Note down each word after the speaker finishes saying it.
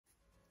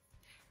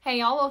Hey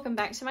y'all, welcome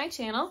back to my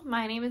channel.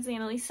 My name is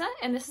Annalisa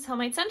and this is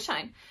Homemade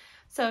Sunshine.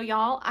 So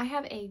y'all, I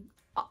have a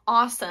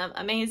awesome,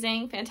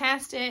 amazing,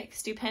 fantastic,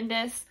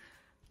 stupendous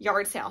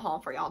yard sale haul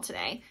for y'all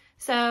today.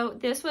 So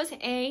this was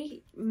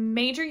a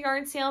major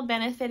yard sale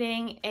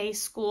benefiting a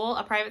school,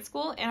 a private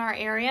school in our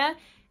area,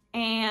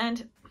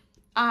 and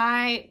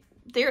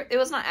it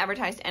was not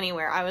advertised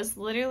anywhere.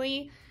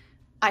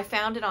 I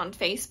found it on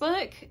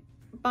Facebook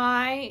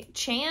by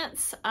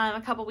chance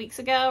a couple weeks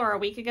ago or a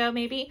week ago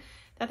maybe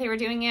that they were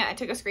doing it. I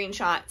took a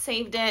screenshot,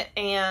 saved it,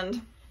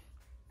 and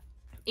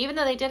even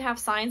though they did have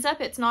signs up,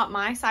 it's not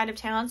my side of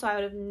town, so I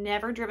would have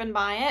never driven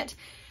by it,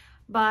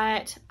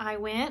 but I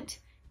went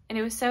and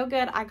it was so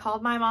good. I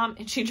called my mom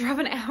and she drove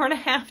an hour and a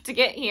half to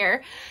get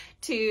here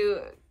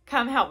to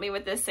come help me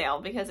with this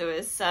sale because it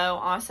was so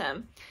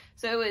awesome.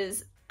 So it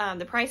was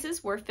the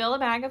prices were fill a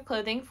bag of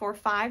clothing for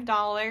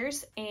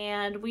 $5,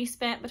 and we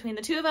spent between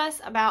the two of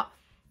us about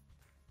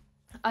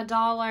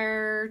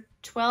 $1.12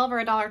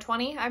 or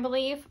 $1.20, I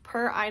believe,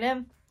 per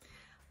item.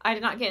 I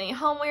did not get any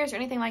homewares or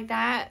anything like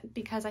that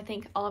because I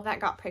think all of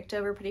that got picked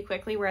over pretty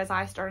quickly, whereas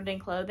I started in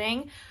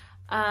clothing.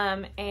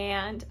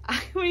 And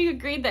we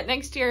agreed that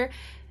next year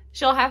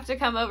she'll have to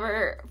come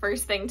over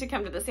first thing to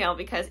come to the sale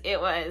because it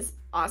was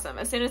awesome.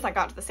 As soon as I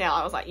got to the sale,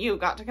 I was like,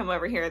 you've got to come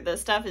over here. This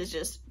stuff is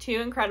just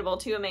too incredible,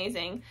 too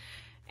amazing.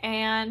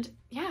 And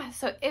yeah,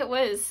 so it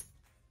was,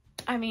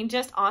 I mean,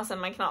 just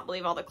awesome. I cannot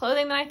believe all the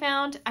clothing that I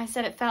found. I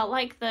said it felt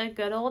like the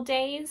good old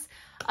days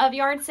of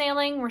yard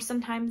sailing, where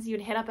sometimes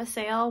you'd hit up a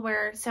sale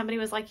where somebody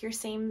was like your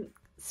same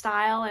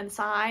style and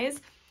size,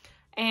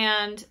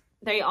 and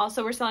they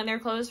also were selling their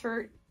clothes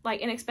for like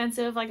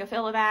inexpensive, like a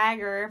fill a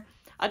bag or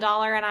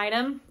 $1 an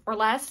item or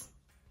less.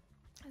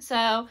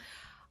 So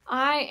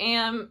I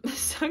am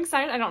so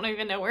excited. I don't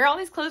even know where all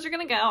these clothes are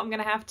going to go. I'm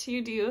going to have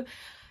to do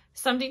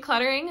some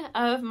decluttering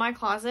of my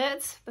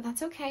closets, but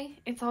that's okay.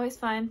 It's always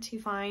fun to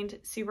find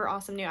super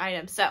awesome new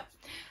items. So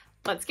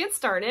let's get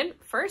started.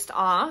 First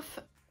off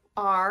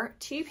are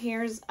two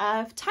pairs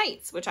of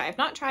tights, which I have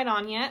not tried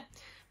on yet,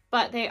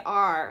 but they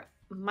are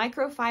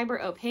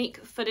microfiber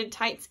opaque footed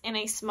tights in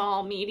a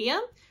small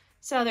medium.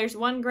 So there's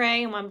one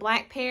gray and one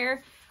black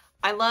pair.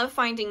 I love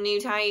finding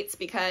new tights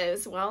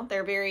because, well,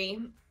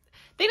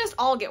 they just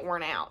all get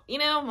worn out, you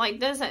know, like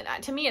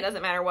to me, it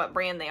doesn't matter what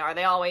brand they are.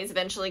 They always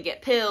eventually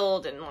get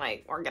pilled and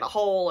or get a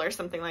hole or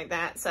something like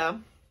that. So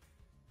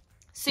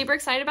super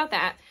excited about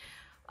that.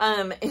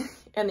 And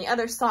the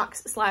other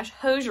socks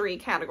 / hosiery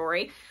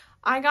category,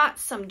 I got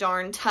some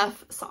darn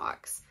tough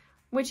socks,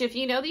 which if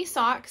you know these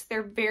socks,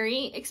 they're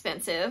very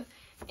expensive,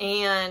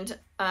 and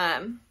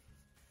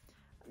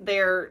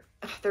they're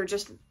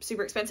just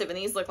super expensive. And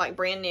these look like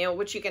brand new,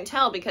 which you can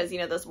tell because, you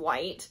know, this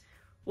white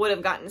would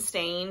have gotten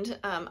stained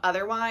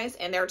otherwise,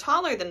 and they're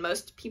taller than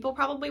most people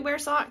probably wear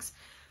socks,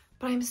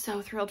 but I'm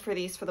so thrilled for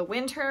these for the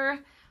winter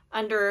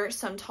under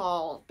some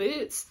tall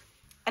boots.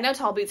 I know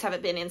tall boots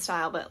haven't been in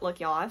style, but look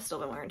y'all, I've still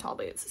been wearing tall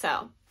boots.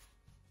 So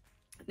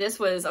this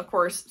was of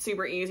course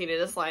super easy to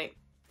just like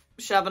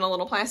shove in a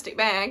little plastic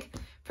bag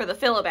for the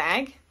fill a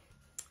bag.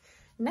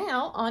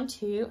 Now on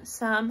to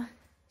some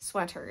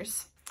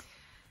sweaters.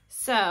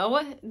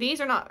 So these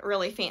are not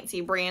really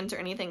fancy brands or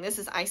anything. This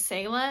is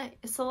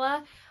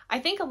Isla. I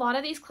think a lot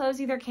of these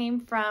clothes either came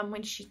from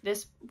when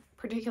this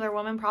particular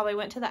woman probably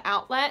went to the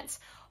outlets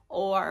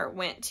or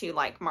went to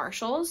like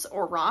Marshall's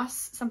or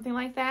Ross, something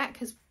like that,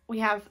 because we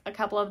have a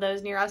couple of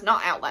those near us.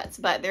 Not outlets,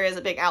 but there is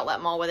a big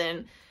outlet mall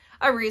within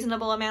a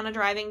reasonable amount of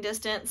driving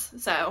distance.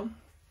 So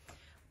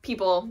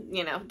people,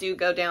 you know, do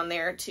go down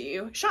there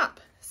to shop.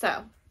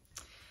 So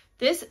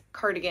this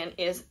cardigan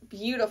is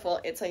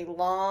beautiful. It's a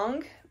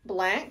long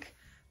black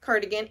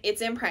cardigan.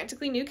 It's in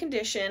practically new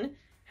condition.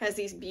 Has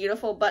these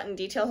beautiful button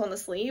details on the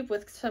sleeve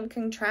with some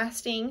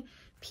contrasting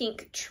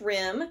pink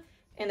trim.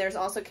 And there's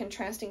also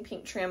contrasting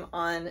pink trim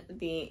on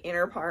the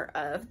inner part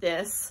of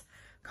this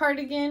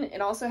cardigan.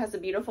 It also has a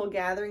beautiful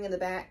gathering in the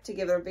back to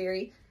give it a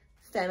very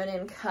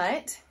feminine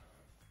cut.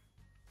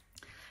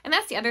 And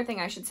that's the other thing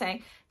I should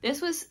say.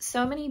 This was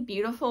so many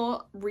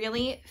beautiful,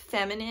 really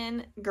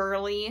feminine,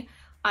 girly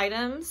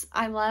items.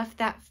 I love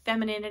that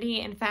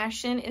femininity and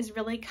fashion is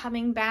really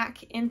coming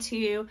back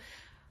into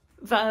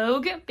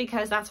vogue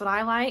because that's what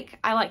I like.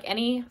 I like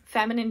any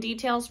feminine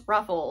details,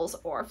 ruffles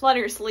or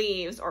flutter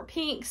sleeves or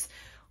pinks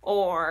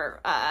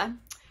or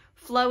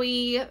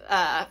flowy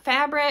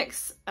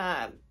fabrics.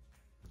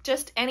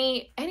 Just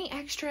any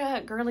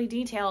extra girly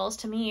details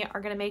to me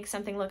are going to make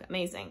something look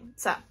amazing.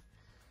 So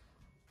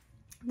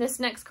this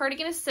next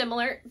cardigan is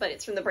similar, but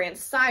it's from the brand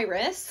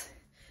Cyrus.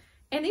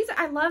 And these,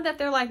 I love that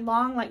they're like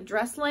long, like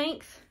dress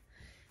length.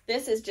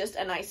 This is just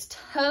a nice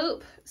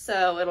taupe,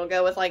 so it'll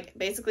go with like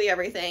basically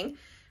everything.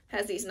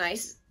 Has these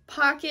nice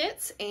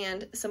pockets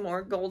and some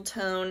more gold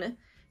tone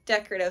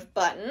decorative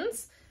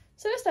buttons.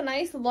 So just a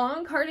nice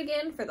long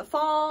cardigan for the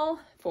fall,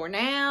 for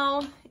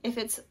now, if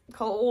it's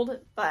cold,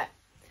 but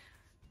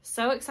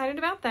so excited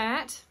about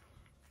that.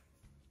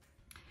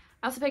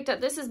 I also picked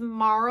up, this is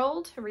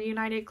Marled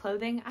Reunited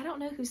Clothing. I don't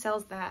know who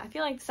sells that. I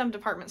feel like some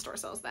department store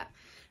sells that.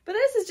 But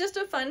this is just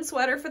a fun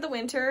sweater for the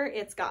winter.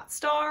 It's got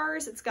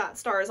stars. It's got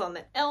stars on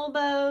the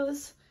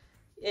elbows.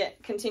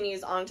 It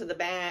continues onto the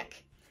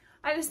back.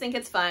 I just think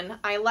it's fun.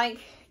 I like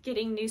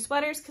getting new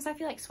sweaters because I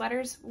feel like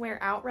sweaters wear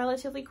out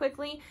relatively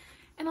quickly.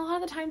 And a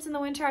lot of the times in the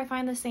winter, I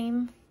find the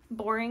same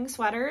boring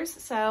sweaters.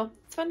 So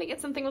it's fun to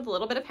get something with a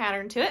little bit of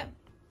pattern to it.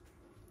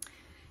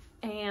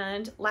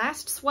 And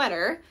last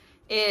sweater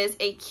is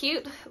a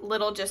cute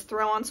little just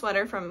throw on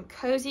sweater from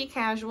Cozy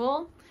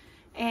Casual.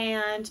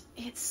 And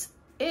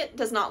it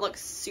does not look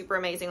super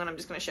amazing when I'm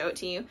just going to show it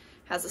to you. It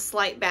has a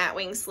slight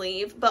batwing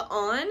sleeve, but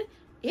on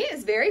it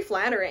is very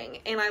flattering.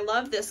 And I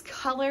love this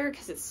color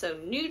because it's so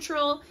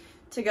neutral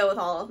to go with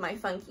all of my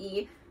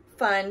funky,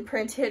 fun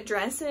printed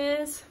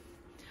dresses.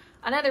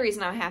 Another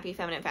reason I'm happy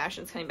feminine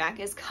fashion is coming back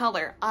is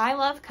color. I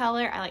love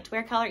color. I like to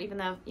wear color, even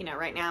though, you know,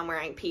 right now I'm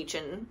wearing peach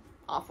and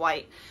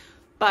off-white.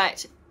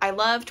 But I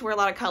love to wear a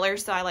lot of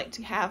colors, so I like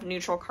to have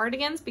neutral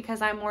cardigans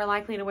because I'm more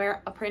likely to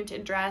wear a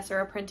printed dress or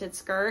a printed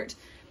skirt.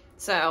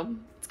 So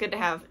it's good to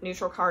have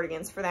neutral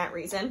cardigans for that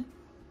reason.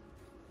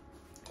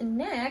 And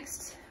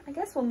next, I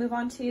guess we'll move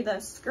on to the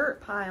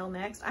skirt pile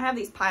next. I have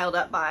these piled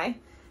up by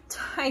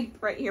type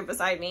right here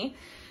beside me.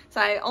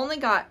 So I only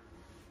got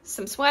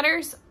some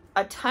sweaters,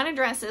 a ton of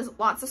dresses,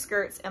 lots of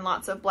skirts, and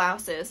lots of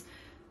blouses.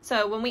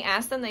 So when we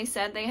asked them, they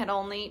said they had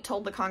only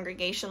told the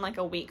congregation like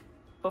a week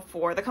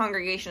before, the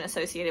congregation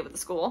associated with the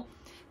school,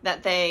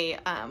 that they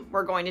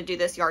were going to do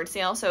this yard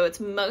sale. So it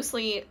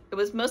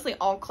was mostly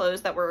all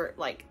clothes that were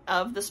like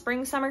of the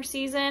spring summer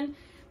season,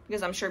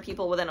 because I'm sure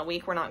people within a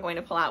week were not going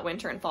to pull out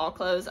winter and fall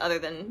clothes other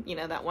than, you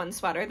know, that one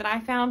sweater that I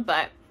found.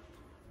 But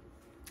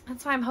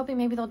that's why I'm hoping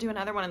maybe they'll do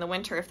another one in the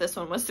winter if this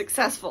one was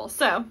successful.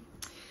 So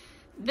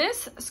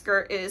this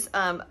skirt is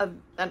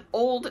an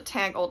old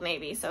tag Old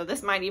Navy. So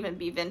this might even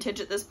be vintage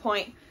at this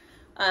point,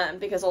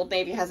 because Old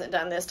Navy hasn't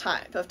done this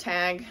type of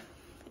tag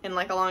in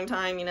like a long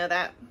time, you know,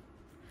 that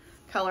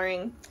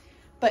coloring.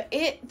 But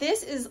if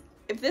this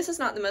is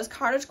not the most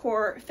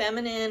cottagecore,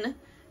 feminine,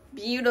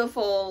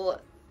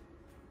 beautiful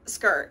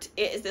skirt,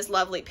 it is this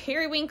lovely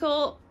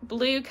periwinkle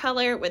blue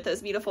color with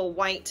those beautiful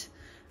white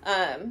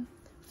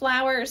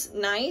flowers.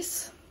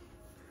 Nice,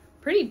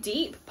 pretty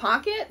deep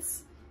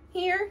pockets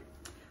here,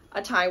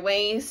 a tie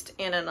waist,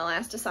 and an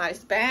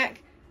elasticized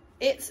back.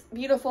 It's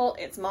beautiful,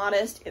 it's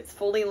modest, it's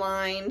fully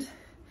lined.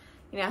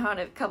 You know how in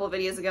a couple of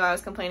videos ago I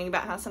was complaining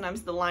about how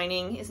sometimes the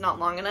lining is not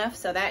long enough,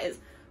 so that is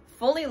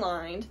fully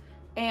lined,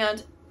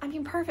 and I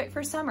mean, perfect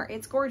for summer.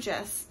 It's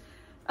gorgeous.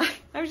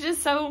 I was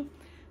just so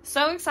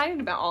excited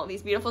about all of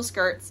these beautiful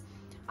skirts.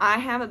 I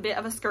have a bit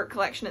of a skirt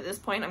collection at this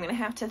point. I'm gonna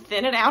have to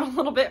thin it out a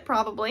little bit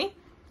probably.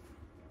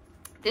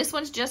 This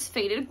one's just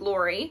Faded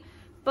Glory,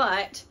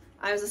 but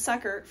I was a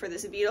sucker for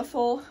this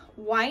beautiful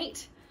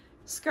white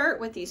skirt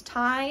with these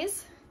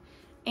ties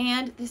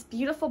and this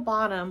beautiful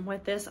bottom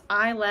with this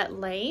eyelet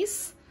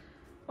lace.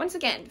 Once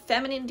again,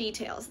 feminine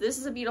details. This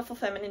is a beautiful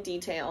feminine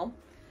detail.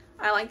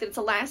 I like that it's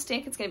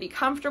elastic, it's gonna be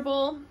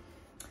comfortable,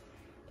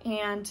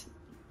 and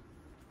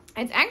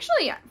it's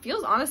actually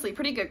feels honestly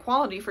pretty good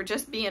quality for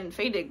just being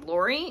Faded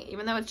Glory.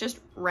 Even though it's just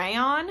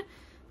rayon,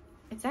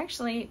 it's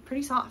actually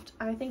pretty soft.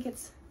 I think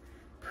it's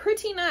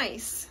pretty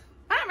nice.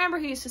 I don't remember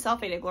who used to sell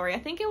Faded Glory. I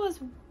think it was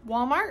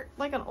Walmart,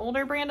 like an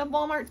older brand of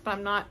Walmart's,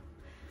 but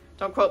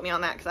don't quote me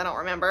on that because I don't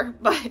remember.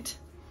 But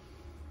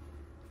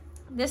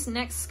this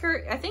next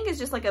skirt, I think is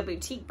just like a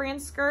boutique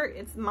brand skirt.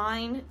 It's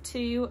Mine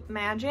 2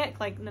 Magic,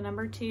 like the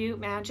number 2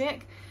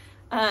 Magic.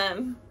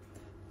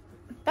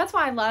 That's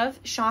why I love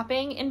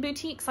shopping in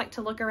boutiques, like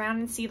to look around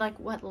and see like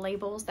what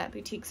labels that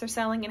boutiques are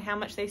selling and how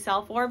much they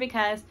sell for,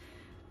 because,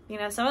 you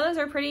know, some of those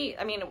are pretty,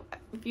 I mean,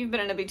 if you've been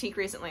in a boutique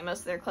recently, most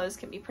of their clothes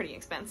can be pretty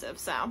expensive.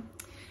 So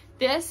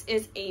this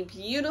is a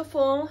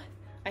beautiful,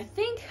 I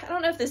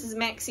don't know if this is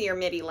maxi or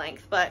midi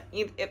length, but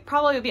it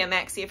probably would be a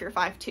maxi if you're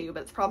 5'2",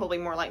 but it's probably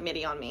more like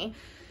midi on me.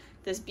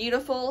 This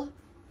beautiful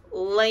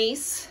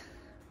lace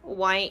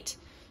white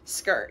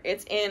skirt.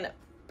 It's in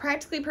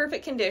practically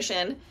perfect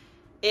condition.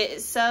 It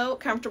is so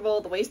comfortable.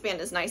 The waistband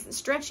is nice and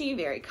stretchy,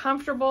 very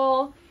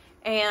comfortable.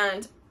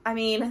 And I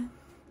mean,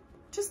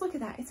 just look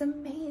at that. It's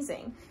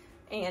amazing.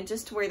 And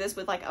just to wear this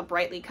with like a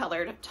brightly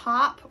colored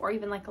top or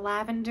even like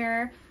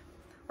lavender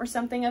or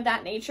something of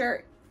that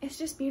nature, it's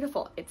just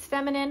beautiful. It's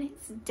feminine,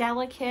 it's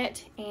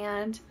delicate,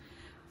 and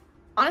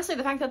honestly,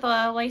 the fact that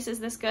the lace is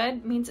this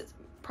good means it's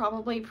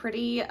probably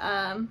pretty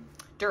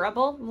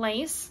durable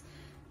lace.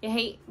 You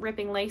hate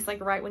ripping lace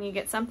like right when you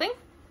get something.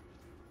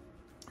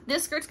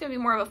 This skirt's gonna be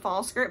more of a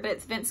fall skirt, but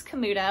it's Vince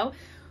Camuto,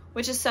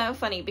 which is so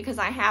funny because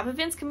I have a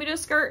Vince Camuto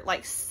skirt,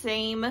 like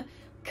same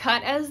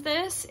cut as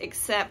this,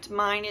 except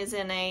mine is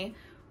in a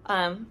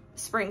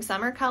spring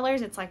summer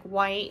colors. It's like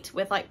white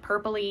with like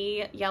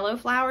purpley yellow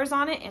flowers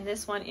on it, and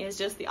this one is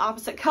just the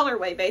opposite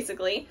colorway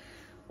basically,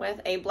 with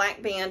a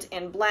black band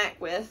and black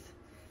with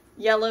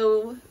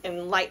yellow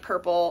and light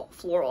purple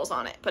florals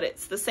on it. But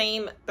it's the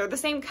same, they're the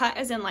same cut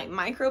as in like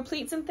micro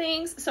pleats and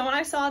things. So when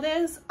I saw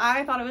this,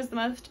 I thought it was the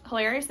most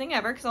hilarious thing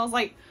ever, because I was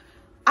like,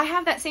 I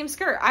have that same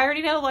skirt. I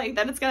already know like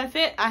that it's gonna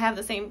fit. I have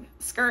the same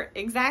skirt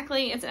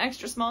exactly. It's an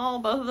extra small.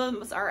 Both of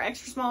them are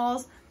extra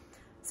smalls.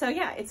 So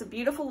yeah, it's a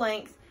beautiful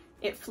length.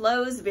 It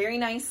flows very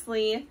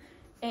nicely,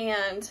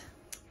 and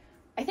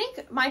I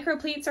think micro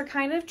pleats are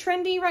kind of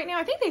trendy right now.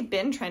 I think they've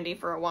been trendy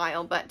for a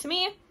while, but to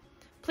me,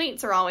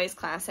 pleats are always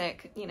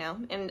classic, you know,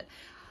 and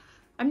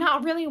I'm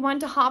not really one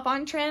to hop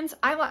on trends.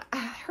 I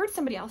heard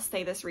somebody else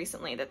say this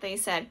recently, that they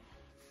said,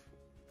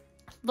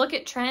 look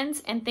at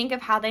trends and think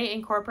of how they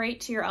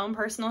incorporate to your own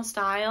personal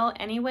style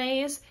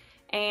anyways,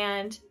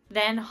 and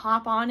then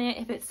hop on it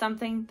if it's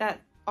something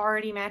that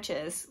already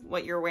matches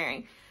what you're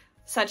wearing.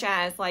 Such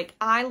as, like,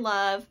 I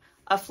love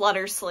a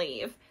flutter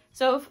sleeve.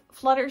 So if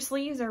flutter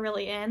sleeves are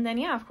really in, then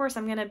yeah, of course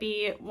I'm gonna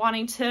be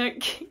wanting to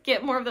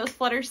get more of those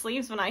flutter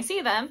sleeves when I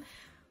see them.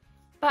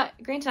 But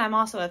granted, I'm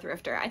also a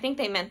thrifter. I think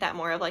they meant that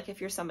more of like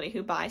if you're somebody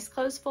who buys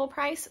clothes full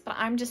price, but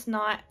I'm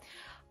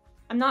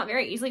not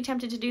very easily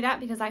tempted to do that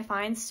because I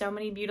find so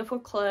many beautiful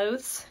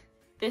clothes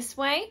this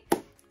way.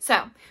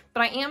 So,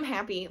 but I am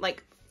happy,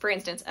 like, for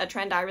instance, a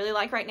trend I really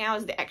like right now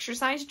is the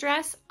exercise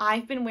dress.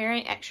 I've been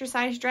wearing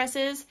exercise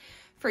dresses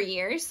for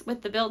years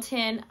with the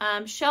built-in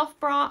shelf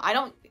bra. I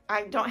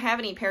don't have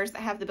any pairs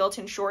that have the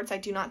built-in shorts. I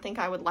do not think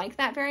I would like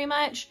that very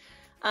much.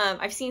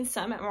 I've seen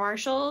some at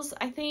Marshall's,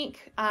 I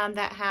think,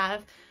 that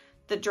have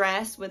the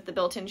dress with the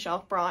built-in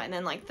shelf bra, and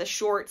then like the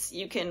shorts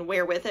you can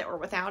wear with it or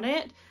without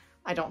it.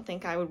 I don't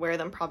think I would wear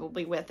them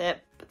probably with it,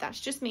 but that's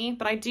just me.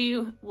 But I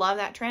do love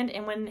that trend,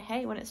 and when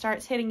it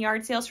starts hitting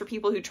yard sales for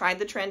people who tried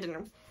the trend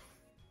and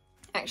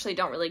actually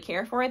don't really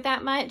care for it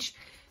that much,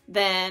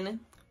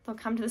 then they'll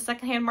come to the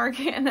secondhand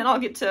market and then I'll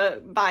get to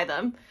buy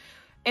them.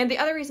 And the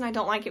other reason I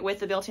don't like it with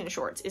the built-in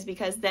shorts is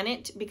because then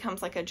it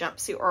becomes like a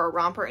jumpsuit or a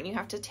romper and you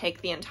have to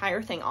take the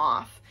entire thing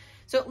off.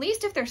 So at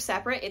least if they're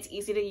separate, it's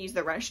easy to use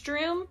the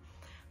restroom,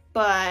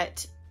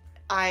 but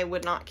I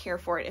would not care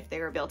for it if they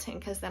were built in,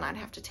 because then I'd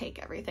have to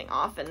take everything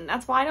off, and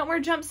that's why I don't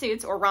wear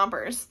jumpsuits or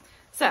rompers.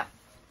 So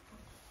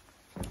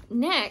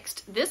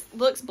next, this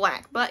looks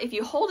black, but if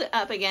you hold it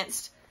up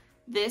against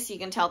this, you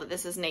can tell that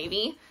this is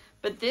navy.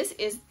 But this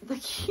is the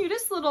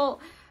cutest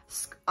little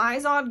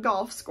Izod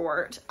golf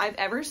skirt I've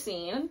ever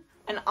seen.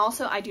 And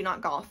also, I do not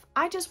golf.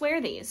 I just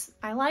wear these.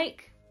 I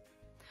like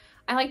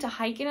to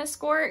hike in a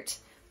skirt.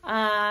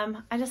 I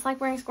just like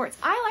wearing skirts.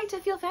 I like to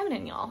feel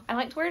feminine, y'all. I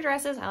like to wear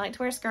dresses. I like to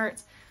wear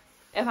skirts.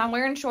 If I'm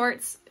wearing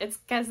shorts, it's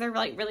because they're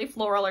like really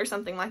floral or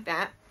something like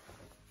that.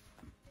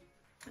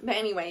 But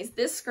anyways,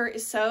 this skirt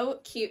is so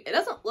cute. It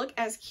doesn't look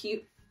as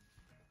cute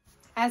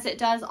as it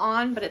does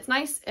on, but it's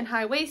nice and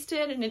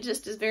high-waisted, and it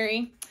just is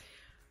very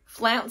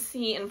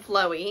flouncy and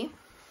flowy.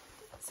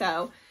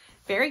 So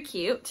very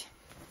cute.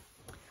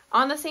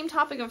 On the same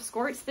topic of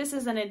skirts, this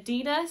is an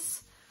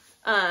Adidas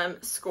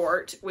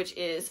skirt, which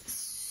is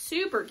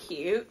super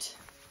cute.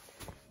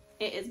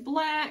 It is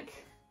black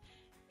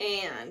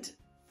and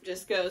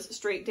just goes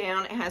straight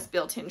down. It has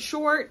built-in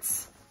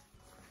shorts.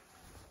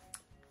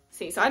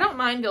 See, so I don't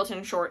mind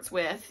built-in shorts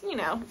with, you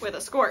know, with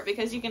a skirt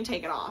because you can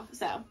take it off.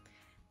 So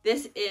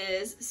this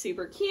is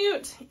super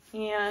cute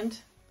and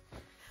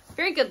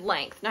very good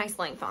length. Nice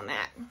length on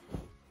that.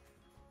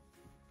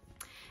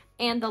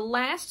 And the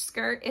last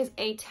skirt is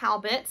a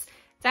Talbot's.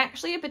 It's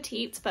actually a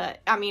petite, but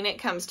I mean, it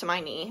comes to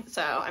my knee.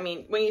 So, I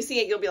mean, when you see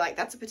it, you'll be like,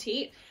 that's a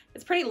petite.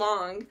 It's pretty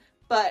long,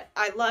 but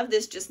I love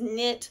this just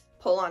knit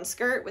pull-on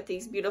skirt with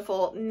these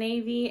beautiful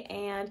navy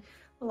and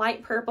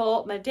light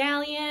purple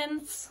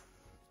medallions.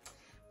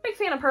 Big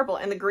fan of purple,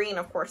 and the green,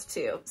 of course,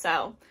 too.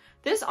 So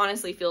this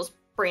honestly feels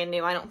brand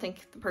new. I don't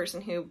think the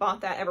person who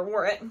bought that ever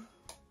wore it.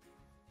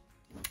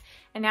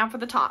 And now for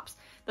the tops.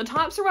 The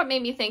tops are what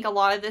made me think a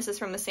lot of this is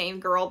from the same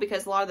girl,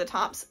 because a lot of the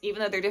tops,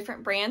 even though they're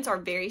different brands, are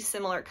very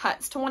similar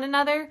cuts to one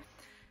another.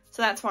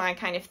 So that's why I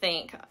kind of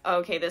think,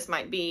 okay, this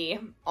might be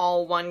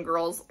all one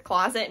girl's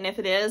closet. And if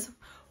it is,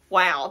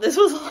 wow, this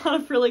was a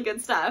lot of really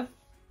good stuff.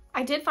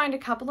 I did find a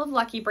couple of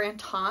Lucky Brand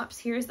tops.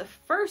 Here's the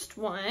first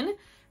one.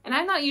 And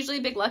I'm not usually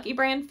a big Lucky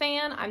Brand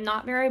fan. I'm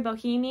not very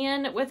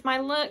bohemian with my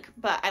look,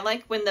 but I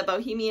like when the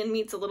bohemian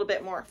meets a little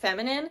bit more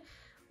feminine,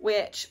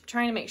 which I'm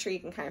trying to make sure you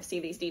can kind of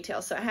see these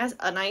details. So it has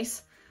a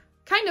nice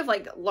kind of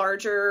like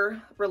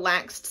larger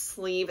relaxed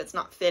sleeve. It's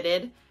not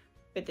fitted,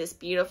 with this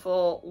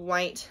beautiful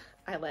white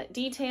eyelet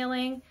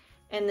detailing.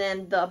 And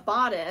then the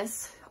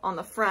bodice on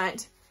the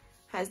front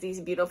has these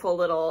beautiful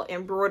little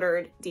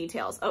embroidered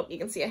details. Oh, you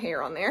can see a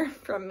hair on there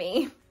from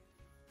me.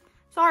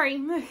 Sorry.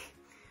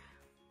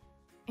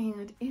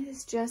 And it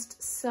is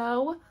just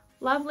so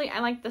lovely. I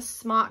like the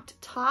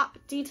smocked top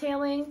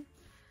detailing.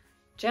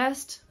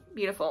 Just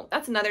beautiful.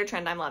 That's another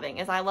trend I'm loving,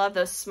 is I love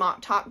those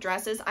smock top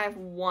dresses. I have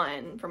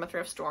one from a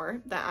thrift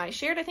store that I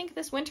shared, I think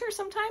this winter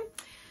sometime,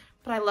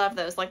 but I love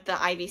those, like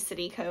the Ivy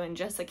City Co. and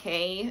Jessica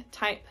K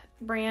type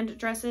brand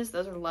dresses.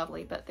 Those are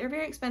lovely, but they're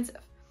very expensive.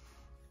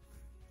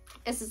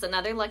 This is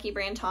another Lucky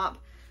Brand top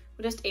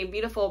with just a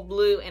beautiful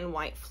blue and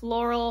white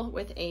floral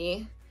with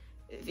a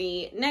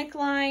V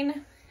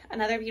neckline.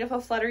 Another beautiful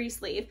fluttery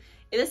sleeve.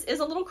 This is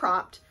a little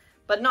cropped,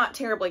 but not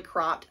terribly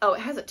cropped. Oh, it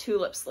has a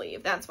tulip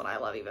sleeve. That's what I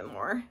love even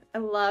more. I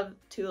love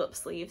tulip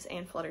sleeves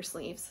and flutter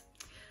sleeves.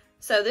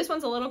 So this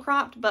one's a little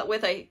cropped, but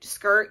with a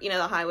skirt, you know,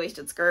 the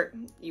high-waisted skirt,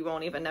 you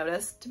won't even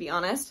notice, to be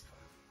honest.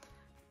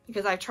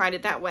 because I've tried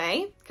it that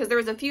way. Because there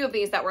was a few of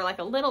these that were like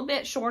a little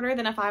bit shorter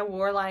than if I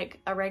wore like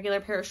a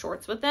regular pair of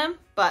shorts with them,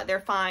 but they're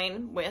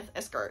fine with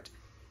a skirt.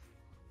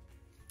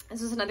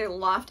 This is another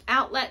loft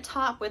outlet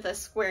top with a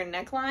square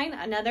neckline,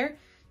 another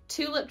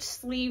tulip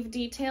sleeve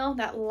detail,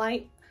 that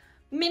light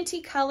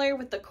minty color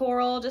with the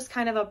coral, just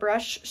kind of a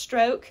brush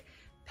stroke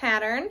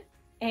pattern,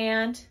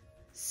 and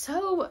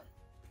so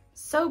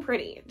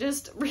pretty,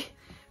 just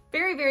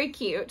very, very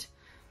cute.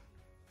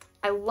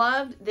 I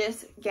loved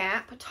this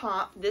Gap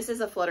top. This is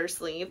a flutter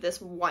sleeve,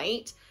 this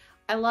white.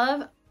 I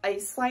love a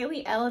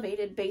slightly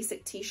elevated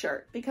basic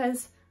t-shirt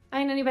because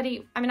I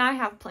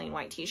have plain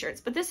white t-shirts,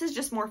 but this is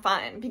just more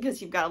fun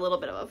because you've got a little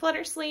bit of a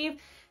flutter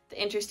sleeve,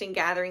 the interesting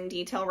gathering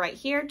detail right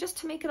here, just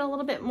to make it a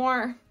little bit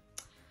more,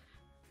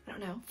 I don't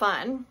know,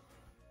 fun.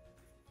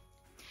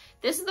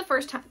 This is the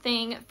first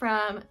thing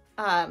from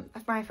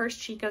my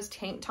first Chico's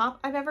tank top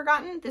I've ever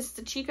gotten. This is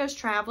the Chico's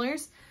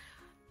Travelers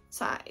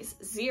size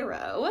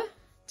 0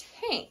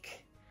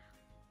 tank,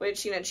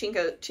 which, you know,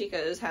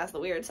 Chico's has the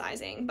weird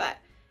sizing, but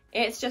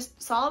it's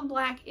just solid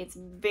black. It's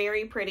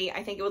very pretty.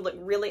 I think it would look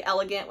really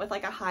elegant with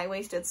like a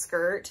high-waisted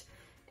skirt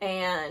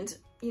and,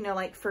 you know,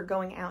 like for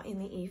going out in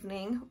the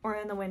evening or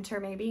in the winter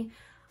maybe.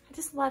 I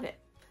just love it.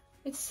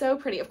 It's so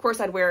pretty. Of course,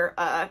 I'd wear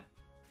a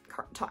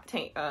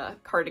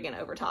cardigan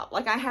over top.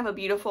 Like I have a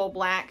beautiful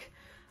black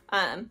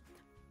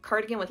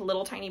cardigan with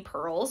little tiny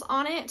pearls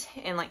on it,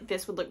 and like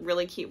this would look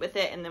really cute with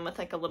it, and then with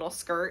like a little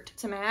skirt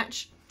to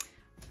match.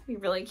 It'd be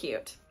really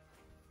cute.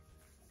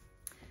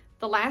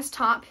 The last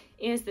top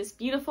is this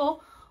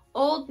beautiful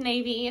Old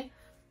Navy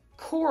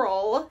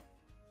coral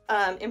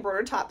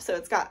embroidered top. So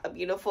it's got a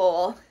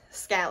beautiful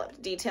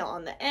scalloped detail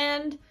on the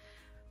end,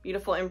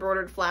 beautiful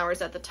embroidered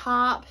flowers at the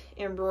top,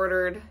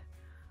 embroidered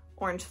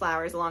orange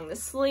flowers along the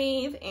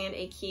sleeve, and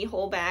a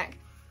keyhole back.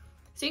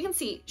 So you can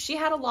see she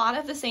had a lot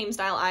of the same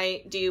style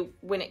I do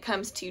when it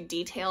comes to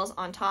details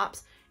on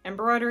tops.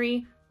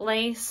 Embroidery,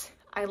 lace,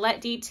 eyelet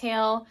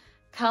detail,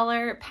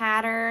 color,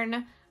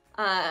 pattern,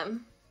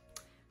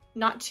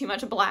 not too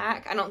much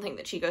black. I don't think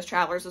that Chico's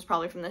Travelers was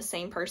probably from the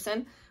same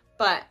person,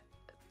 but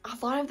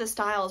a lot of the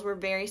styles were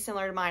very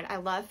similar to mine. I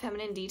love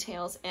feminine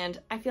details, and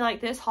I feel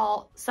like this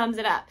haul sums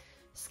it up.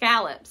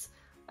 Scallops,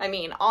 I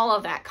mean, all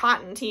of that,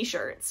 cotton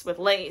t-shirts with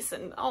lace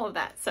and all of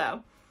that.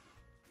 So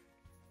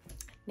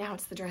now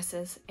it's the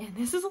dresses, and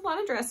this is a lot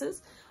of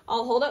dresses.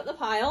 I'll hold up the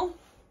pile.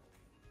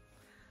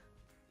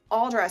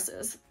 All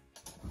dresses,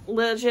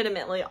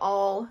 legitimately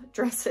all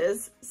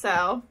dresses.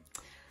 So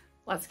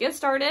let's get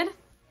started.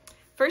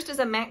 First is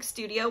a Mac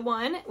Studio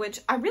one, which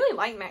I really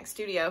like Mac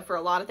Studio for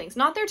a lot of things.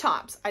 Not their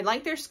tops. I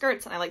like their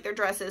skirts and I like their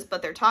dresses,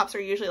 but their tops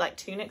are usually like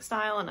tunic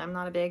style, and I'm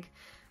not a big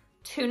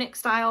tunic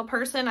style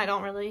person. I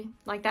don't really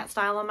like that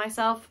style on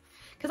myself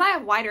because I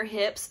have wider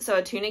hips, so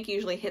a tunic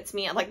usually hits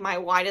me at like my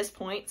widest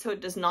point, so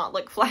it does not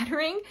look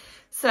flattering.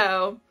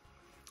 So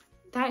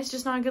that is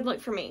just not a good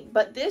look for me.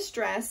 But this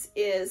dress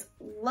is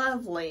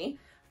lovely.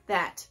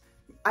 That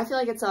I feel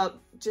like it's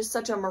just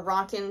such a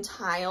Moroccan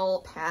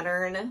tile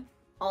pattern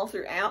all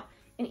throughout.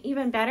 And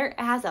even better, it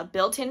has a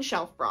built-in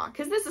shelf bra,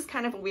 because this is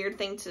kind of a weird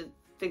thing to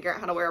figure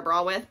out how to wear a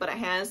bra with, but it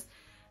has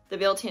the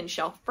built-in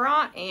shelf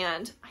bra,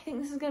 and I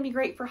think this is going to be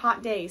great for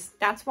hot days.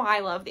 That's why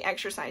I love the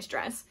exercise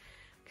dress,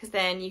 because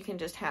then you can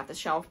just have the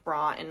shelf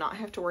bra and not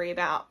have to worry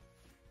about,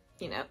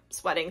 you know,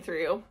 sweating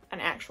through an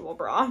actual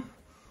bra.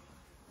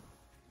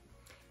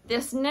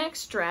 This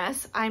next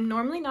dress, I'm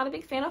normally not a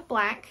big fan of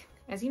black,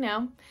 as you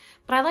know,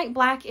 but I like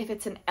black if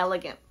it's an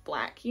elegant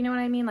black. You know what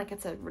I mean? Like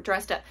it's a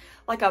dressed up,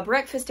 like a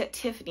breakfast at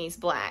Tiffany's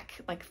black,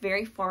 like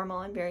very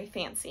formal and very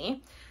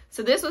fancy.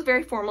 So this was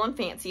very formal and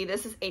fancy.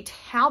 This is a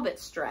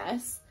Talbot's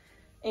dress.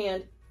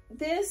 And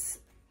this,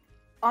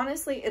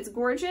 honestly, it's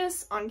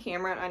gorgeous on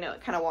camera. I know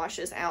it kind of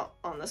washes out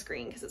on the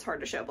screen because it's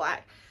hard to show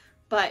black,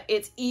 but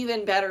it's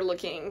even better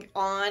looking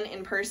on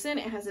in person.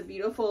 It has a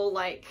beautiful,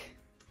 like,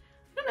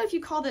 I don't know if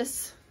you call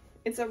this,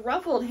 it's a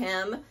ruffled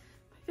hem.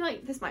 I feel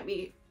like this might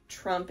be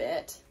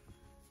trumpet.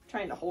 I'm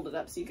trying to hold it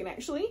up so you can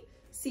actually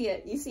see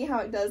it. You see how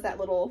it does that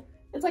little,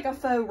 it's like a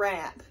faux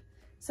wrap.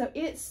 So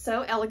it's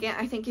so elegant.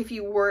 I think if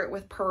you wore it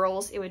with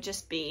pearls, it would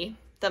just be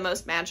the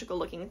most magical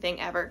looking thing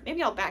ever.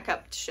 Maybe I'll back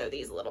up to show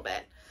these a little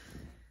bit.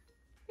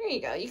 There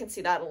you go. You can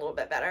see that a little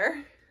bit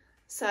better.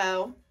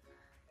 So,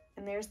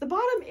 and there's the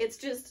bottom. It's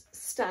just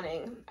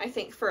stunning. I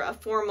think for a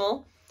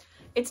formal,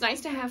 it's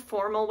nice to have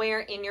formal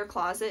wear in your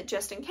closet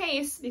just in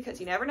case, because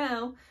you never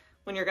know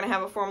when you're going to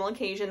have a formal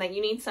occasion that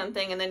you need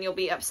something and then you'll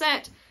be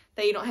upset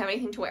that you don't have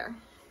anything to wear.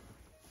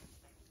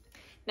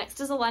 Next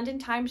is a London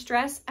Times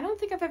dress. I don't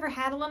think I've ever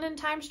had a London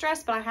Times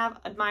dress, but I have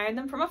admired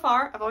them from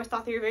afar. I've always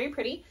thought they were very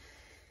pretty.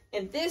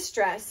 And this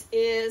dress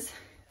is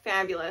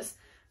fabulous.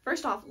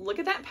 First off, look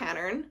at that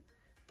pattern.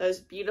 Those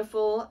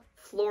beautiful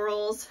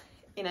florals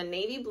in a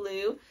navy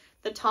blue.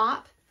 The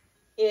top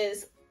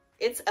is,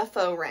 it's a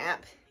faux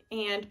wrap,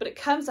 but it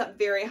comes up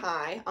very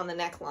high on the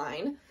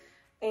neckline.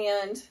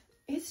 And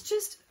it's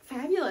just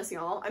fabulous,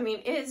 y'all. I mean,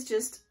 it is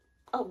just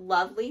a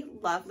lovely,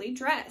 lovely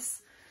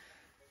dress.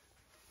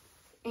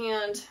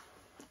 And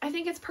I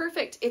think it's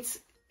perfect. It's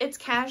It's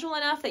casual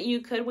enough that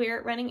you could wear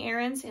it running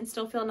errands and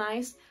still feel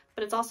nice,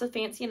 but it's also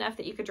fancy enough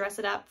that you could dress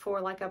it up for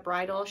like a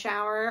bridal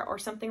shower or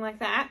something like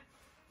that.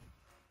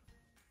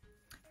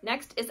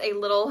 Next is a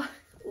little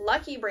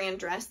Lucky Brand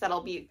dress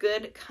that'll be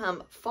good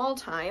come fall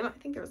time. I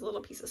think there was a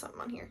little piece of something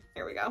on here.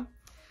 There we go.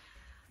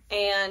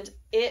 And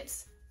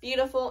it's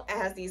beautiful. It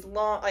has these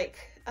long, like,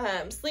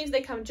 sleeves. They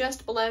come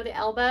just below the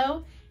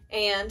elbow,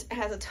 and it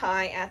has a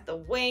tie at the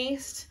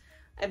waist.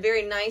 A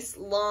very nice,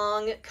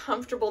 long,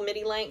 comfortable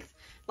midi length.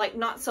 Like,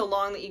 not so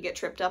long that you get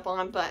tripped up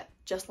on, but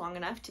just long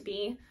enough to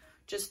be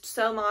just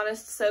so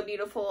modest, so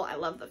beautiful. I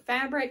love the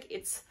fabric.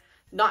 It's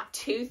not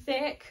too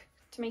thick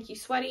to make you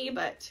sweaty,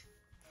 but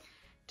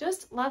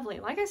just lovely.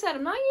 Like I said,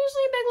 I'm not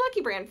usually a big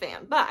Lucky Brand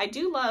fan, but I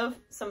do love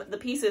some of the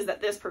pieces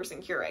that this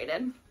person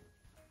curated.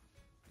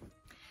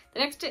 The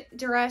next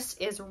dress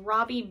is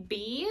Robbie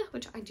B,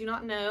 which I do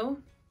not know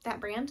that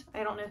brand.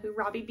 I don't know who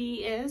Robbie B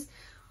is.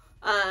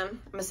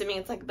 I'm assuming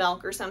it's like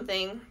Belk or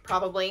something,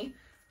 probably,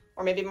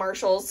 or maybe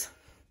Marshall's,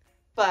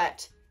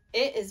 but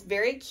it is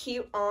very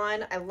cute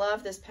on. I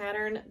love this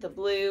pattern, the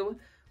blue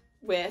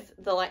with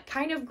the like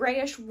kind of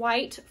grayish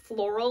white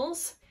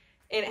florals,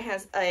 and it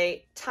has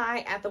a tie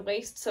at the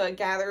waist so it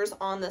gathers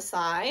on the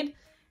side,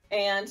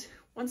 and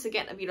once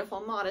again a beautiful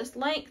modest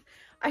length.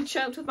 I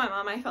joked with my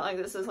mom, I felt like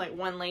this is like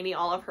one lady,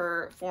 all of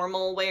her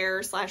formal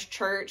wear /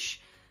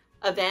 church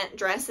event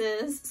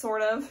dresses,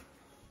 sort of,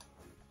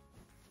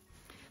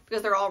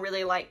 because they're all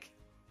really like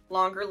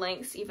longer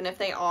lengths, even if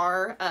they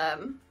are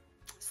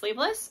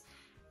sleeveless.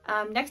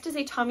 Next is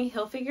a Tommy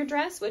Hilfiger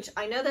dress, which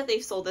I know that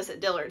they've sold this at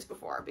Dillard's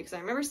before because I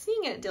remember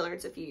seeing it at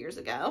Dillard's a few years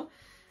ago,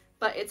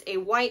 but it's a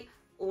white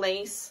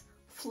lace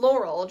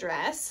floral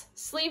dress,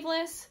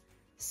 sleeveless,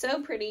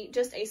 so pretty,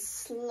 just a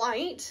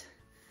slight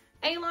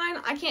A-line.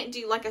 I can't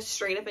do like a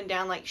straight up and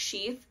down like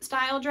sheath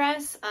style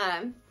dress,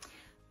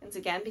 once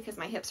again, because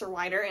my hips are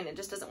wider and it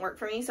just doesn't work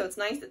for me. So it's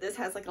nice that this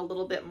has like a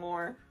little bit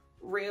more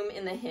room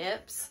in the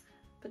hips,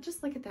 but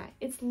just look at that.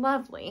 It's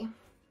lovely.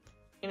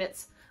 And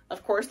it's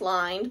of course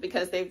lined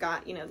because they've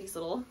got, you know, these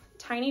little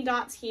tiny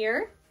dots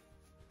here.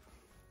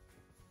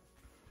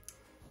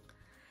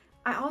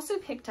 I also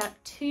picked up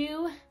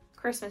 2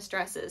 Christmas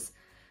dresses.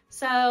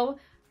 So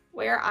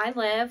where I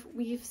live,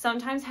 we've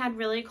sometimes had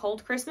really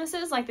cold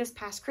Christmases. Like this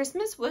past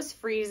Christmas was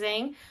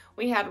freezing.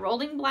 We had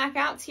rolling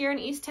blackouts here in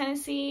East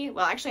Tennessee.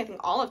 Well, actually, I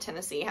think all of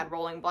Tennessee had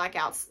rolling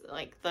blackouts,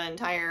 like the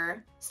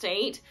entire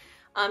state.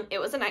 It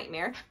was a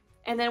nightmare.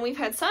 And then we've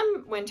had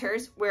some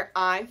winters where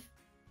I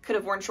could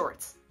have worn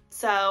shorts.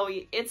 So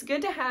it's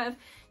good to have,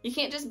 you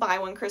can't just buy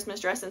one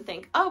Christmas dress and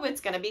think, oh, it's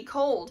going to be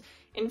cold.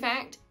 In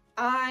fact,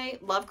 I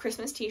love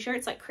Christmas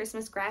t-shirts, like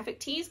Christmas graphic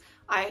tees.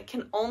 I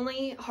can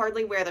only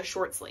hardly wear the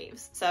short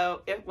sleeves.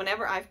 So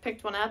whenever I've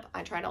picked one up,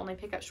 I try to only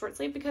pick up short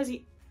sleeve because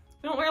we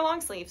don't wear long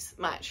sleeves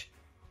much.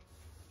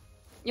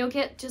 You'll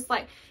get just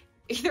like,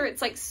 either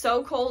it's like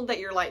so cold that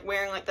you're like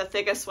wearing like the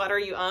thickest sweater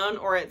you own,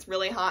 or it's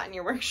really hot and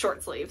you're wearing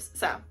short sleeves.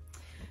 So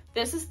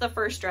this is the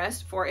first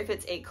dress for if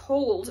it's a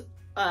cold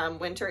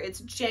winter. It's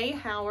J.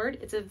 Howard.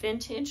 It's a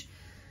vintage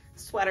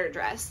sweater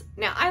dress.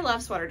 Now I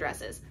love sweater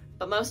dresses,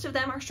 but most of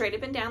them are straight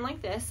up and down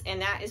like this,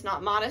 and that is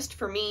not modest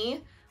for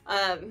me.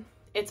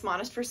 It's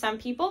modest for some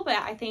people, but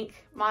I think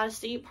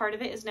modesty, part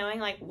of it is knowing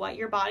like what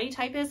your body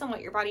type is and what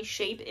your body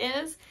shape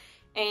is.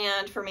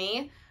 And for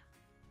me,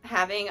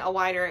 having a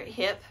wider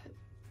hip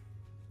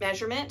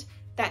measurement,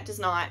 that does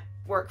not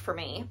work for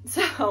me.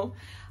 So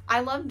I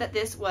love that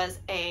this was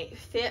a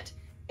fit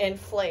and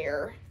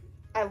flare.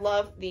 I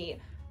love the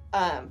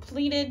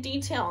pleated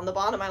detail on the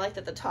bottom. I like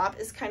that the top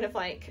is kind of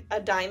like a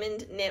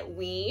diamond knit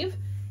weave,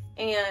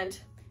 and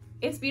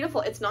it's beautiful.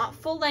 It's not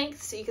full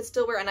length, so you can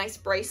still wear a nice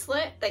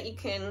bracelet that you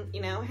can,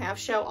 you know, have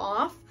show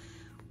off.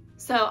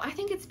 So I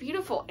think it's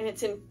beautiful, and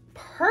it's in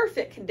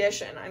perfect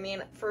condition. I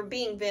mean, for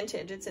being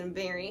vintage, it's in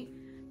very,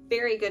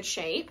 very good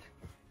shape.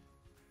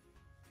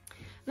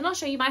 Then I'll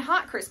show you my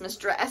hot Christmas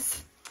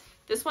dress.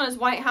 This one is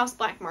White House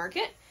Black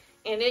Market,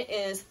 and it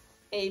is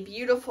a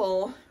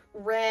beautiful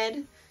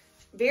red,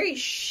 very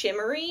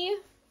shimmery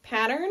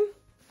pattern.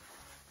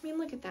 I mean,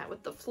 look at that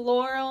with the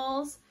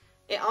florals.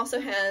 It also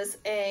has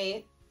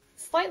a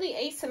slightly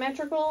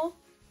asymmetrical,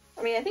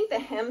 I mean, I think the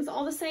hem's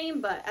all the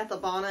same, but at the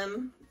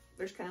bottom,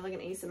 there's kind of like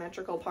an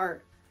asymmetrical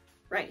part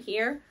right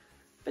here.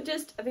 But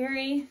just a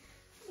very,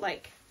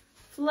 like,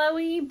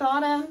 flowy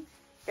bottom,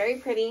 very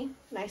pretty,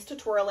 nice to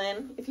twirl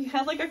in if you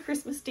have like a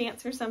Christmas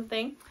dance or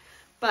something,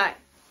 but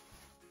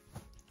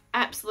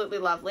absolutely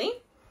lovely.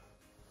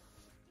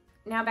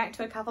 Now back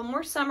to a couple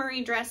more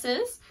summery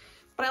dresses.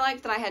 But I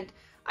like that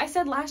I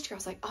said last year, I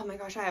was like, oh my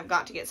gosh, I have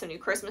got to get some new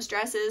Christmas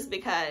dresses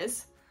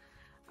because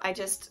I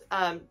just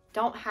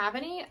don't have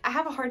any. I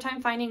have a hard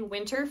time finding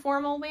winter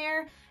formal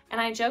wear,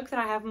 and I joke that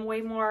I have way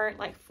more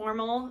like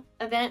formal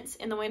events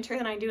in the winter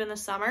than I do in the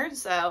summer,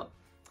 so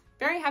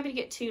very happy to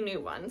get 2 new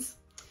ones.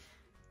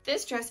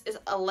 This dress is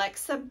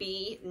Alexa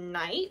B.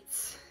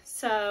 Knights,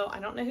 so I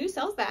don't know who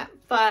sells that,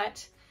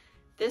 but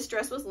this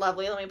dress was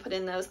lovely. Let me put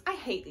in those. I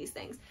hate these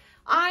things.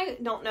 I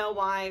don't know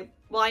why.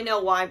 Well, I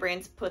know why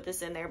brands put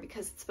this in there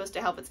because it's supposed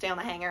to help it stay on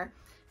the hanger.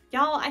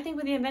 Y'all, I think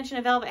with the invention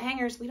of velvet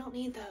hangers, we don't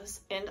need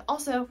those. And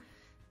also,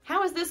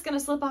 how is this going to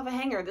slip off a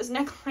hanger? This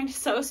neckline is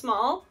so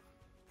small.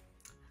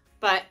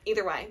 But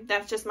either way,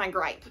 that's just my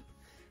gripe.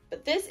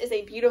 But this is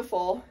a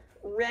beautiful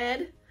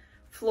red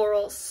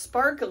floral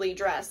sparkly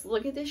dress.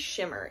 Look at this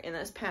shimmer in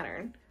this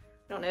pattern.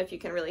 I don't know if you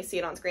can really see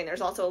it on screen.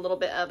 There's also a little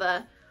bit of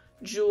a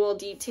jewel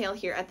detail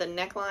here at the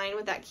neckline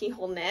with that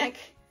keyhole neck.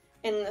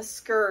 And the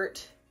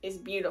skirt is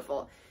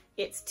beautiful.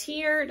 It's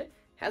tiered,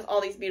 has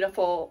all these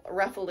beautiful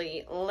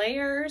ruffly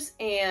layers,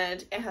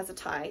 and it has a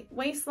tie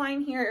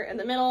waistline here in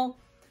the middle.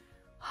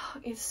 Oh,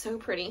 it's so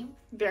pretty.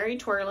 Very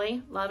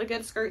twirly. Love a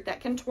good skirt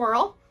that can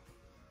twirl.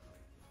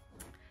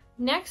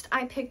 Next,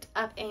 I picked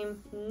up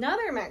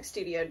another Mac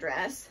Studio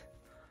dress,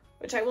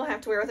 which I will have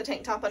to wear with a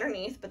tank top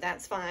underneath, but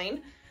that's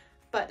fine.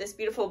 But this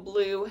beautiful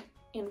blue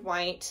and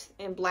white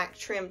and black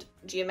trimmed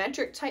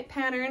geometric type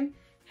pattern,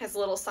 has a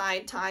little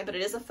side tie, but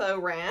it is a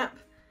faux wrap.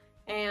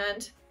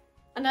 And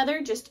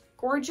another just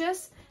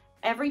gorgeous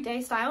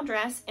everyday style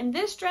dress. And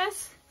this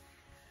dress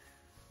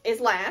is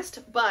last,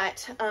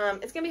 but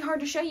it's gonna be hard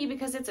to show you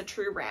because it's a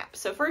true wrap.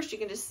 So first you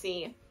can just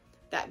see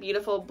that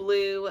beautiful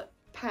blue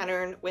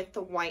pattern with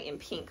the white and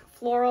pink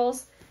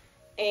florals,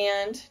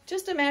 and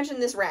just imagine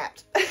this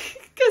wrapped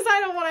because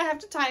I don't want to have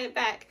to tie it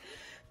back,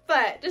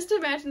 but just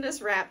imagine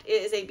this wrapped.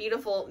 It is a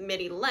beautiful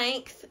midi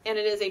length and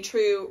it is a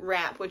true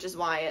wrap, which is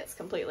why it's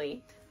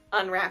completely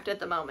unwrapped at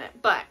the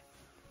moment, but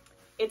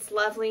it's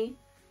lovely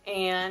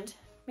and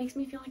makes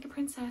me feel like a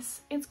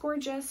princess. It's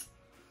gorgeous.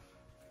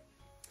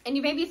 And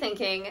you may be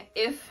thinking,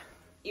 if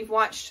you've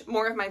watched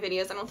more of my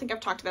videos, I don't think I've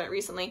talked about it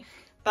recently,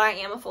 but I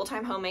am a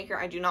full-time homemaker.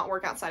 I do not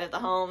work outside of the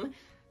home.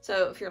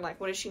 So if you're like,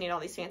 what does she need all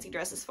these fancy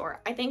dresses for?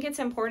 I think it's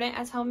important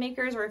as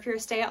homemakers, or if you're a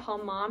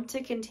stay-at-home mom,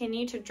 to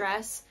continue to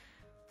dress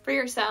for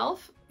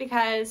yourself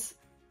because,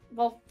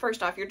 well,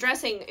 first off, you're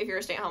dressing, if you're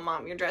a stay-at-home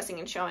mom, you're dressing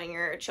and showing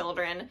your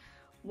children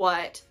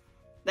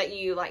that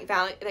you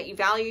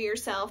value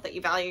yourself, that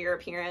you value your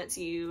appearance,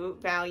 you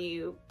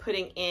value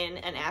putting in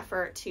an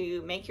effort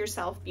to make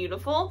yourself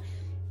beautiful.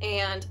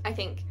 And I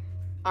think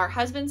our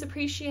husbands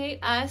appreciate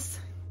us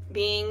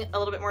being a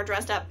little bit more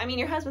dressed up. I mean,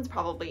 your husband's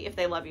probably, if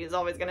they love you, is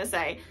always gonna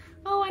say,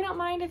 oh, I don't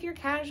mind if you're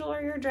casual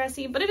or you're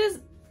dressy, but it is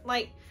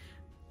like,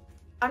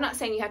 I'm not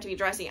saying you have to be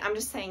dressy, I'm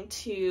just saying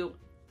to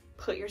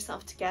put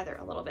yourself together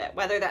a little bit,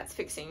 whether that's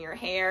fixing your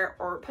hair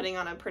or putting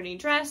on a pretty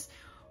dress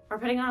or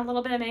putting on a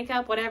little bit of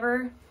makeup,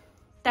 whatever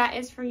that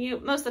is for you.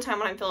 Most of the time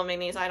when I'm filming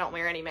these, I don't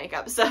wear any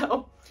makeup,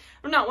 so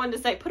I'm not one to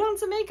say put on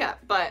some makeup,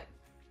 but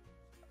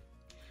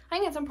I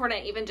think it's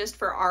important even just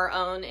for our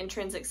own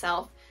intrinsic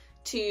self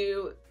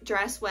to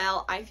dress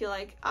well. I feel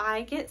like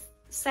I get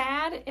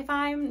sad if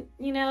I'm,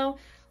 you know,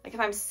 like if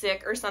I'm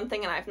sick or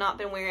something and I've not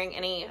been wearing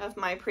any of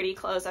my pretty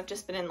clothes, I've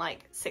just been in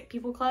like sick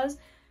people clothes,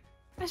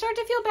 I start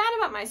to feel bad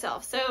about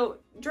myself. So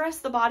dress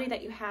the body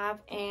that you have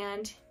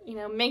and, you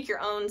know, make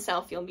your own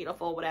self feel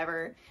beautiful,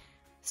 whatever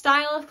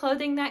style of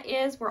clothing that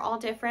is. We're all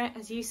different,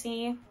 as you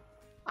see.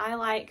 I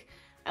like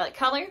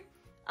color,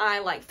 I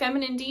like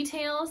feminine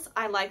details,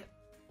 I like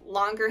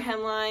longer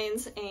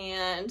hemlines,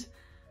 and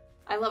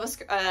I love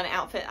an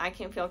outfit I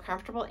can feel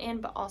comfortable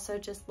in, but also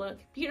just look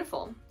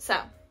beautiful. So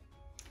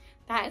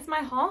that is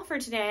my haul for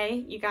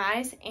today, you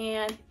guys.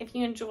 And if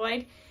you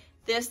enjoyed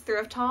this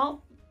thrift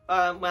haul,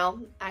 well,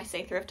 I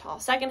say thrift haul,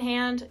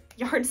 secondhand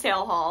yard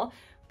sale haul,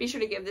 be sure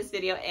to give this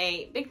video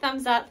a big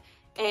thumbs up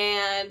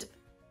and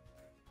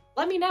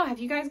let me know, have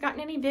you guys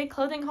gotten any big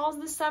clothing hauls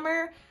this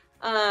summer?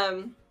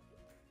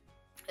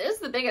 This is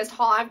the biggest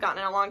haul I've gotten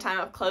in a long time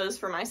of clothes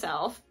for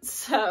myself.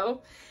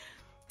 So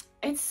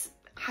I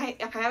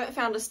haven't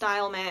found a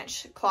style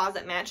match,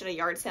 closet match at a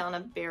yard sale in a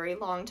very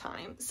long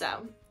time.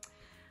 So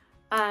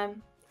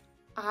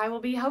I will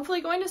be hopefully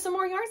going to some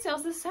more yard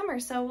sales this summer.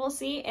 So we'll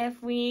see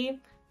if we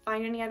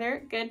find any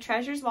other good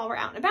treasures while we're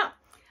out and about.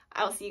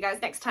 I will see you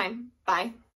guys next time. Bye.